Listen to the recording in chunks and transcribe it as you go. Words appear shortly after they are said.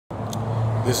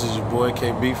This is your boy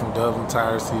KB from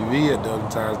Tires TV at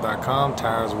dubsandtires.com.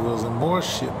 Tires, wheels, and more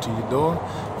shipped to your door.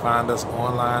 Find us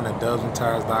online at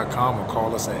dubsandtires.com or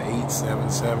call us at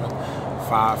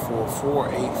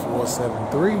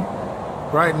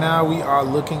 877-544-8473. Right now we are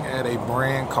looking at a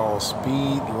brand called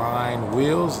SpdLine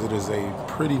wheels. It is a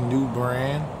pretty new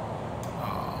brand.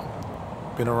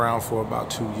 Been around for about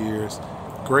 2 years.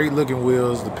 Great looking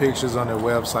wheels. The pictures on their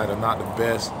website are not the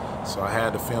best, so I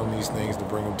had to film these things to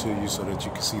bring them to you so that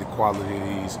you can see the quality of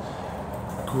these.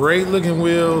 Great looking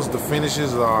wheels. The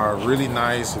finishes are really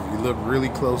nice. If you look really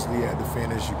closely at the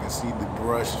finish, you can see the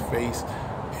brushed face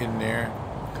in there.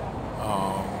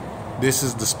 This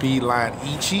is the SpdLine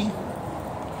Ichi,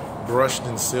 brushed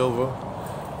in silver.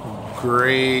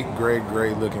 Great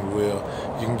looking wheel.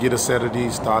 You can get a set of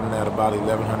these starting at about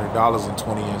 $1,100 in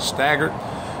 20-inch staggered.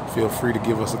 Feel free to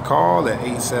give us a call at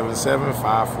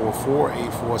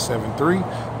 877-544-8473.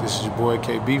 This is your boy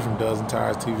KB from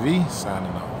Tires TV,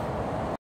 signing off.